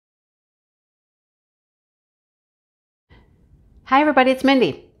Hi everybody, it's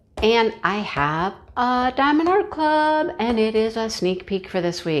Mindy, and I have a Diamond Art Club, and it is a sneak peek for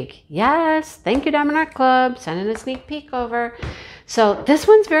this week. Yes, thank you Diamond Art Club, sending a sneak peek over. So this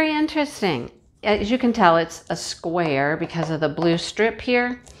one's very interesting. As you can tell, it's a square because of the blue strip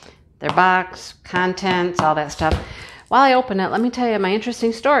here, their box, contents, all that stuff. While I open it, let me tell you my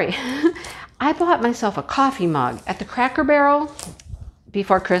interesting story. I bought myself a coffee mug at the Cracker Barrel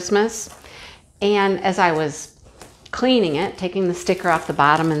before Christmas, and as I was cleaning it, taking the sticker off the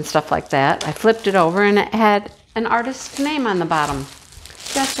bottom and stuff like that, I flipped it over and it had an artist's name on the bottom.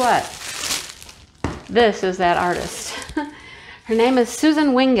 Guess what? This is that artist. Her name is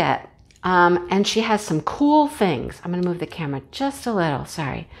Susan Wingate, and she has some cool things. I'm going to move the camera just a little,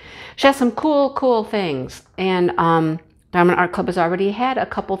 sorry. She has some cool things, and Diamond Art Club has already had a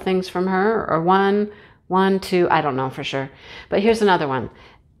couple things from her, or one, two, I don't know for sure. But here's another one.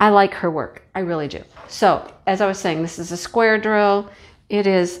 I like her work. I really do. So, as I was saying, this is a square drill. It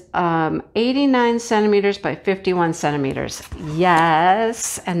is 89 centimeters by 51 centimeters.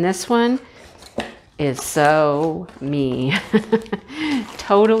 Yes. And this one is so me.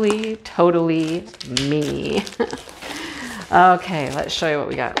 Totally me. Okay, let's show you what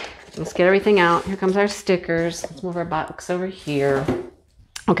we got. Let's get everything out. Here comes our stickers. Let's move our box over here.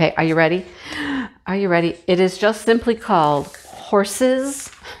 Okay, are you ready? Are you ready? It is just simply called Horses.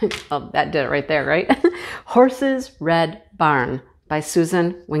 Oh, that did it right there, right? Horses Red Barn by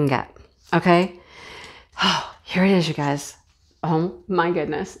Susan Wingate. Okay. Oh, here it is, you guys. Oh my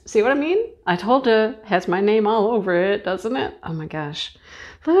goodness. See what I mean? I told you, it has my name all over it, doesn't it? Oh my gosh.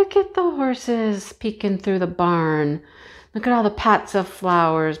 Look at the horses peeking through the barn. Look at all the pots of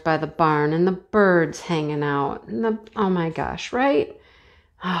flowers by the barn and the birds hanging out. And oh my gosh, right?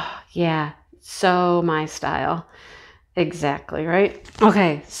 Oh, yeah. So my style. Exactly, right?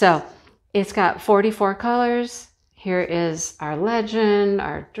 Okay, so it's got 44 colors. Here is our legend,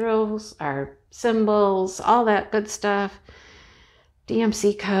 our drills, our symbols, all that good stuff.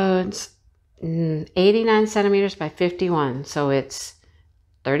 DMC codes, 89 centimeters by 51. So it's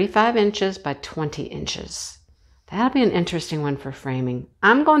 35 inches by 20 inches. That'll be an interesting one for framing.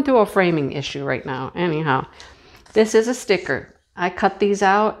 I'm going through a framing issue right now. Anyhow, this is a sticker. I cut these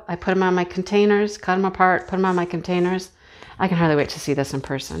out. I put them on my containers, cut them apart, put them on my containers. I can hardly wait to see this in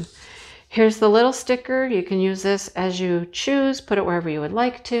person. Here's the little sticker. You can use this as you choose. Put it wherever you would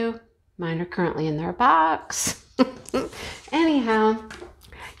like to. Mine are currently in their box. Anyhow,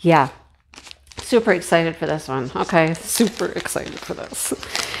 yeah. Super excited for this one. Okay, super excited for this.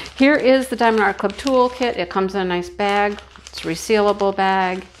 Here is the Diamond Art Club toolkit. It comes in a nice bag. It's a resealable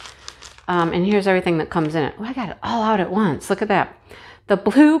bag. And here's everything that comes in it. Oh, I got it all out at once. Look at that. The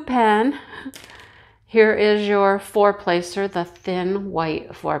blue pen. Here is your four-placer, the thin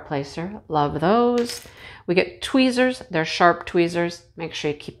white four-placer. Love those. We get tweezers. They're sharp tweezers. Make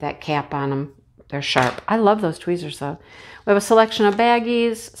sure you keep that cap on them. They're sharp. I love those tweezers, though. We have a selection of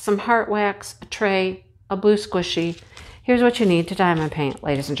baggies, some heart wax, a tray, a blue squishy. Here's what you need to diamond paint,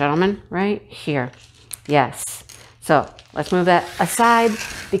 ladies and gentlemen, right here. Yes. So let's move that aside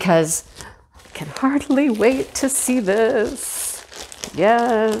because I can hardly wait to see this.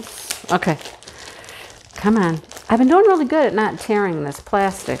 Yes. Okay. Come on. I've been doing really good at not tearing this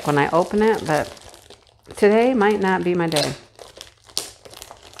plastic when I open it, but today might not be my day.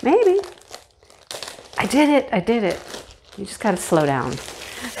 Maybe. I did it. I did it. You just got to slow down.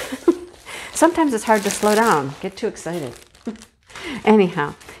 Sometimes it's hard to slow down. Get too excited.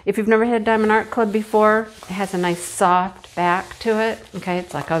 Anyhow, if you've never had Diamond Art Club before, it has a nice soft back to it. Okay,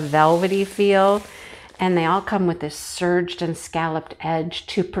 it's like a velvety feel. And they all come with this serged and scalloped edge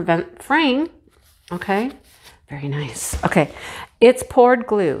to prevent fraying. Okay, very nice. Okay, it's poured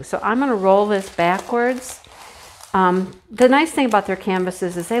glue. So I'm going to roll this backwards. The nice thing about their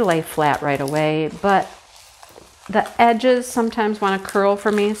canvases is they lay flat right away, but the edges sometimes want to curl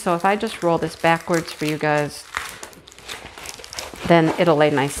for me. So if I just roll this backwards for you guys, then it'll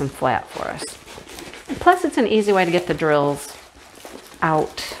lay nice and flat for us. Plus, it's an easy way to get the drills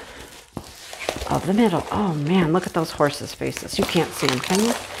out of the middle. Oh man, look at those horses' faces. You can't see them, can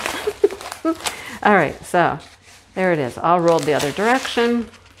you? All right, so there it is. All rolled the other direction.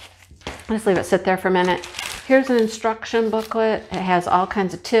 Let's leave it sit there for a minute. Here's an instruction booklet. It has all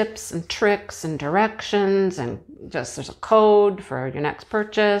kinds of tips and tricks and directions, and just there's a code for your next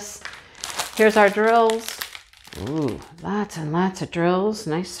purchase. Here's our drills. Ooh, lots and lots of drills.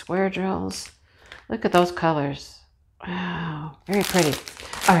 Nice square drills. Look at those colors. Wow, very pretty.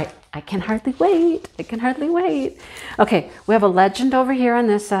 All right, I can hardly wait. I can hardly wait. Okay, we have a legend over here on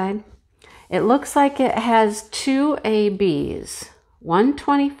this side. It looks like it has two ABs.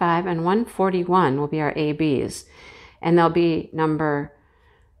 125 and 141 will be our ABs. And there'll be number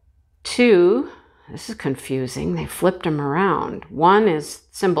 2. This is confusing. They flipped them around. 1 is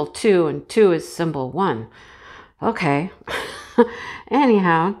symbol 2 and 2 is symbol 1. Okay.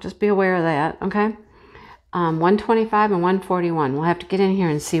 Anyhow, just be aware of that, okay? 125 and 141. We'll have to get in here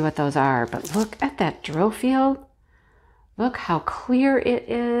and see what those are. But look at that drill field. Look how clear it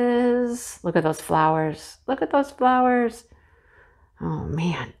is. Look at those flowers. Look at those flowers. Oh,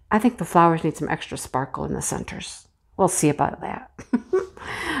 man. I think the flowers need some extra sparkle in the centers. We'll see about that.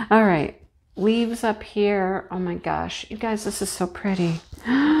 All right. Leaves up here. Oh, my gosh. You guys, this is so pretty.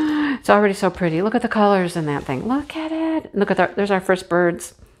 It's already so pretty. Look at the colors in that thing. Look at it. Look at that. There's our first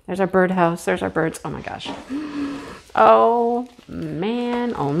birds. There's our birdhouse. There's our birds. Oh, my gosh. Oh,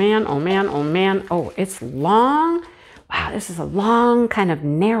 man. Oh, man. Oh, man. Oh, man. Oh, it's long. Wow, this is a long, kind of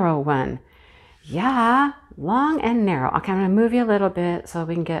narrow one. Yeah, long and narrow. Okay, I'm going to move you a little bit so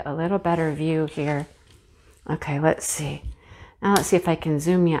we can get a little better view here. Okay, let's see. Now let's see if I can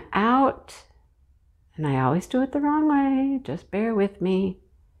zoom you out. And I always do it the wrong way. Just bear with me.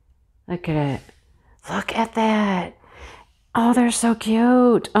 Look at it. Look at that. Oh, they're so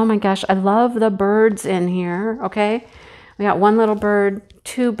cute. Oh my gosh, I love the birds in here, okay? We got 1 little bird,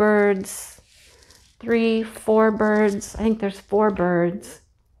 2 birds, 3, 4 birds. I think there's 4 birds.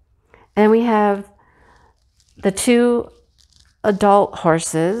 And we have the 2 adult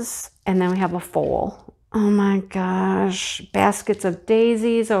horses, and then we have a foal. Oh my gosh. Baskets of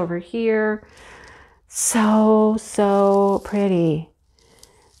daisies over here. So, so pretty.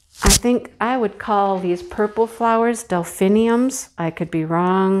 I think I would call these purple flowers delphiniums. I could be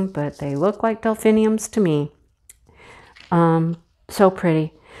wrong, but they look like delphiniums to me. So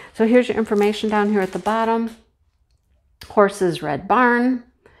pretty. So here's your information down here at the bottom. Horses Red Barn.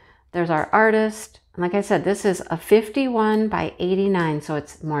 There's our artist. And like I said, this is a 51 by 89, so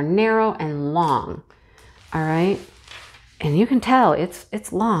it's more narrow and long. All right. And you can tell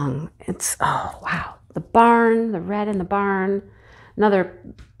it's long. It's, oh, wow. The barn, the red in the barn. Another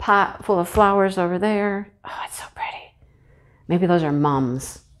pot full of flowers over there. Oh, it's so pretty. Maybe those are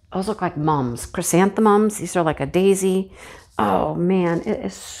mums. Those look like mums. Chrysanthemums. These are like a daisy. Oh, man. It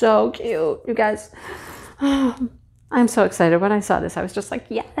is so cute. You guys. Oh, I'm so excited. When I saw this, I was just like,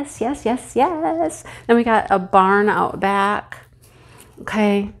 yes, yes, yes, yes. Then we got a barn out back.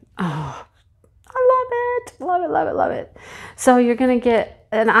 Okay. Oh, I love it. Love it, love it, love it. So you're going to get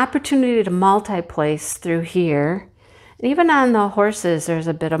an opportunity to multi-place through here. And even on the horses, there's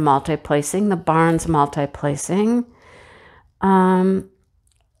a bit of multi-placing. The barn's multi-placing.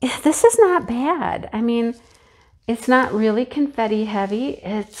 This is not bad. I mean, it's not really confetti heavy.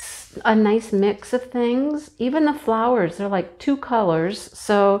 It's a nice mix of things. Even the flowers, they're like 2 colors.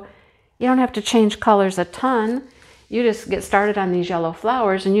 So you don't have to change colors a ton. You just get started on these yellow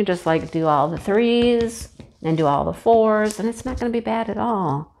flowers and you just like do all the 3s and do all the 4s. And it's not going to be bad at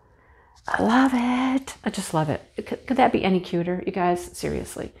all. I love it. I just love it. Could that be any cuter, you guys?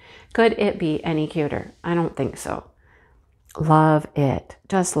 Seriously. Could it be any cuter? I don't think so. Love it.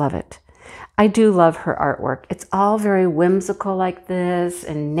 Just love it. I do love her artwork. It's all very whimsical like this,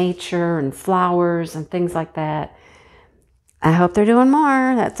 and nature and flowers and things like that. I hope they're doing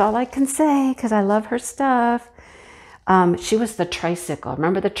more. That's all I can say because I love her stuff. She was the tricycle.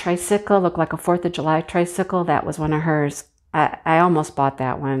 Remember the tricycle? Looked like a 4th of July tricycle. That was one of hers. I almost bought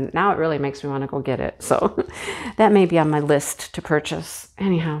that one. Now it really makes me want to go get it. So that may be on my list to purchase.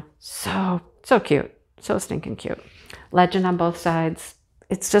 Anyhow, so cute. So stinking cute. Legend on both sides.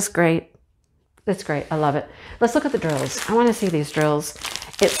 It's just great. It's great. I love it. Let's look at the drills. I want to see these drills.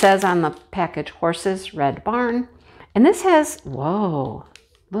 It says on the package, Horses Red Barn. And this has, whoa,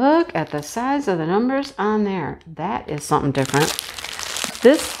 look at the size of the numbers on there. That is something different.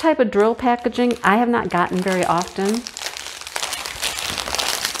 This type of drill packaging, I have not gotten very often.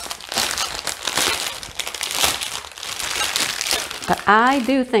 But I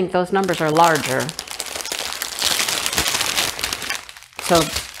do think those numbers are larger. So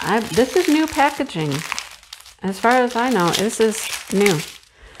this is new packaging. As far as I know, this is new.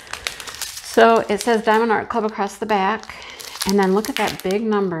 So it says Diamond Art Club across the back. And then look at that big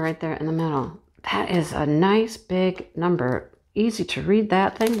number right there in the middle. That is a nice big number. Easy to read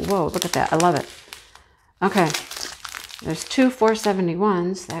that thing. Whoa, look at that. I love it. Okay. There's 2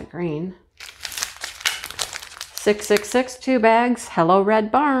 471s, that green. 666, 2 bags. Hello,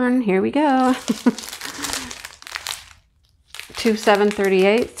 Red Barn. Here we go. 2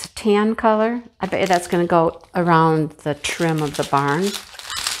 738s, tan color. I bet that's going to go around the trim of the barn.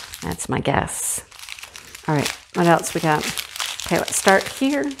 That's my guess. All right, what else we got? Okay, let's start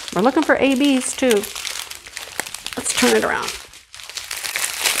here. We're looking for ABs too. Let's turn it around.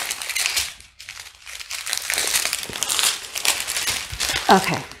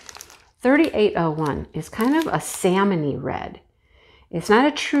 Okay, 3801 is kind of a salmon-y red. It's not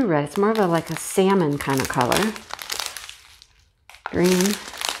a true red. It's more of like a salmon kind of color. Green.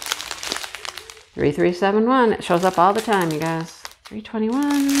 3371. It shows up all the time, you guys.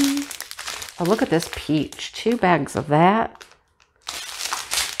 321. Oh, look at this peach. 2 bags of that.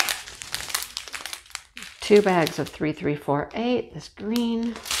 2 bags of 3348. This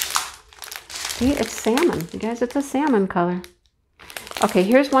green. See, it's salmon. You guys, it's a salmon color. Okay,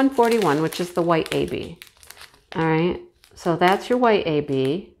 here's 141, which is the white AB. All right. So that's your white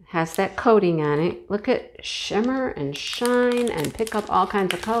AB. Has that coating on it. Look at shimmer and shine and pick up all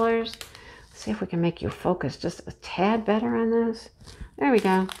kinds of colors. Let's see if we can make you focus just a tad better on this. There we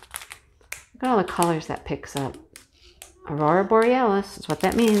go. Look at all the colors that picks up. Aurora Borealis is what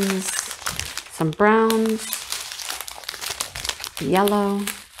that means. Some browns, yellow,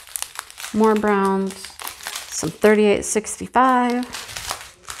 more browns, some 3865.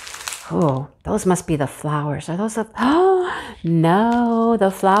 Oh, those must be the flowers. Are those the... Oh, no, the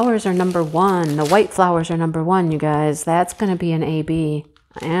flowers are number 1. The white flowers are number 1, you guys. That's going to be an AB.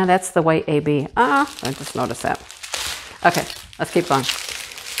 Yeah, that's the white AB. I just noticed that. Okay, let's keep going.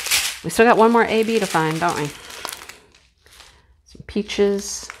 We still got one more AB to find, don't we? Some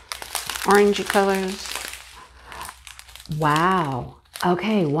peaches, orangey colors. Wow.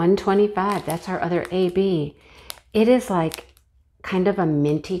 Okay, 125. That's our other AB. It is like kind of a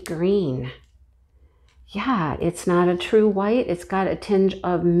minty green. Yeah, it's not a true white. It's got a tinge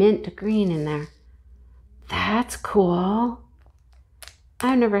of mint green in there. That's cool.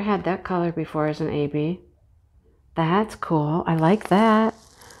 I've never had that color before as an AB. That's cool. I like that.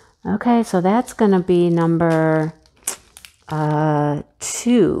 Okay, so that's going to be number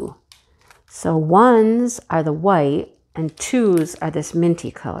 2. So 1s are the white and 2s are this minty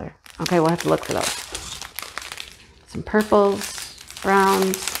color. Okay, we'll have to look for those. Some purples.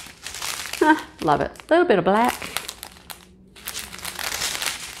 Browns. Love it. A little bit of black.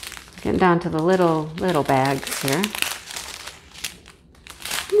 Getting down to the little bags here.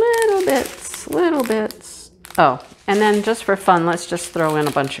 Little bits. Oh, and then just for fun, let's just throw in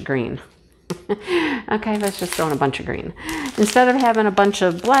a bunch of green. Okay, let's just throw in a bunch of green. Instead of having a bunch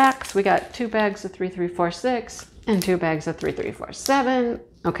of blacks, we got 2 bags of 3346 and 2 bags of 3347.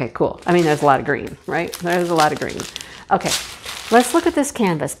 Okay, cool. I mean, there's a lot of green, right? There's a lot of green. Okay. Let's look at this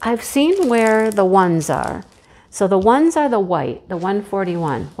canvas. I've seen where the 1s are. So the 1s are the white, the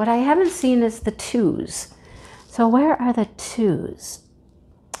 141. What I haven't seen is the 2s. So where are the 2s?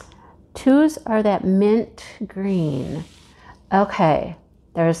 2s are that mint green. Okay,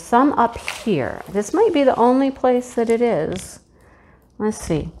 there's some up here. This might be the only place that it is. Let's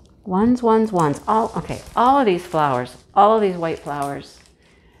see. 1s, 1s, 1s. All of these flowers, all of these white flowers.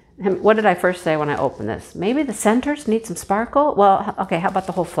 What did I first say when I opened this? Maybe the centers need some sparkle? Well, okay, how about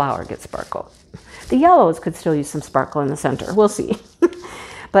the whole flower gets sparkle? The yellows could still use some sparkle in the center. We'll see.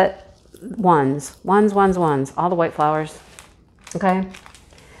 But 1s, 1s, 1s, 1s. All the white flowers. Okay.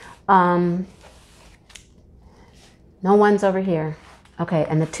 No 1s over here. Okay,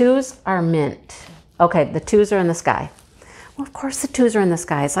 and the 2s are mint. Okay, the 2s are in the sky. Well, of course the 2s are in the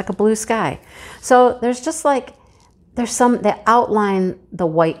sky. It's like a blue sky. So there's just like... There's some that outline the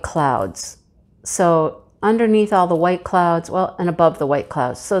white clouds. So underneath all the white clouds, well, and above the white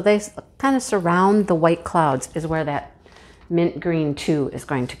clouds. So they kind of surround the white clouds is where that mint green 2 is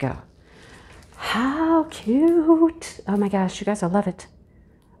going to go. How cute. Oh my gosh, you guys, I love it.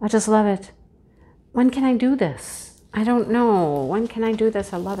 I just love it. When can I do this? I don't know. When can I do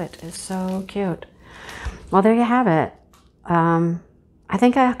this? I love it. It's so cute. Well, there you have it. I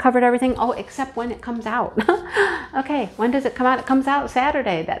think I covered everything. Oh, except when it comes out. Okay, when does it come out? It comes out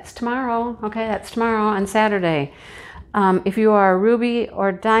Saturday. That's tomorrow. Okay, that's tomorrow on Saturday. If you are a Ruby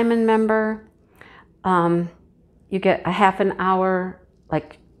or Diamond member, you get a half an hour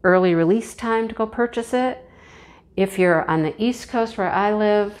like early release time to go purchase it. If you're on the East Coast where I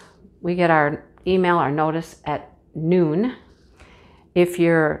live, we get our email, our notice at noon. If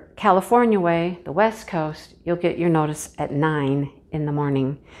you're California way, the West Coast, you'll get your notice at 9 in the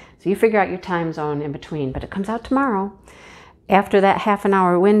morning. So you figure out your time zone in between, but it comes out tomorrow. After that half an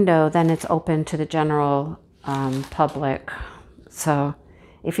hour window, then it's open to the general public. So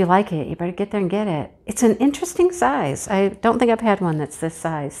if you like it, you better get there and get it. It's an interesting size. I don't think I've had one that's this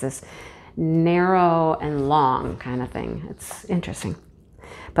size, this narrow and long kind of thing. It's interesting.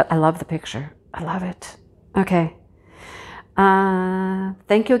 But I love the picture. I love it. Okay.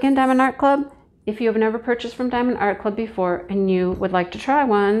 Thank you again, Diamond Art Club. If you have never purchased from Diamond Art Club before and you would like to try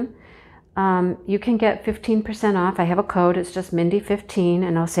one, you can get 15% off. I have a code. It's just Mindy15,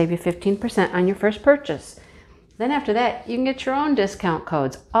 and I'll save you 15% on your first purchase. Then after that, you can get your own discount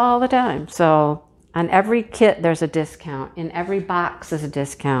codes all the time. So on every kit, there's a discount. In every box is a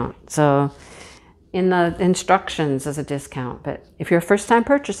discount. So in the instructions is a discount. But if you're a first-time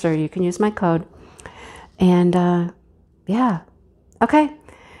purchaser, you can use my code. And yeah, okay.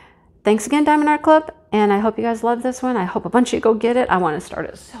 Thanks again, Diamond Art Club. And I hope you guys love this one. I hope a bunch of you go get it. I want to start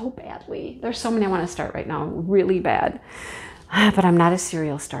it so badly. There's so many I want to start right now, really bad. But I'm not a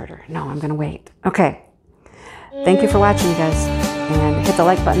serial starter. No, I'm going to wait. Okay. Thank you for watching, you guys. And hit the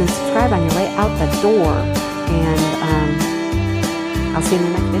like button and subscribe on your way out the door. And I'll see you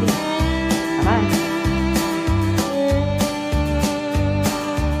in the next video. Bye-bye.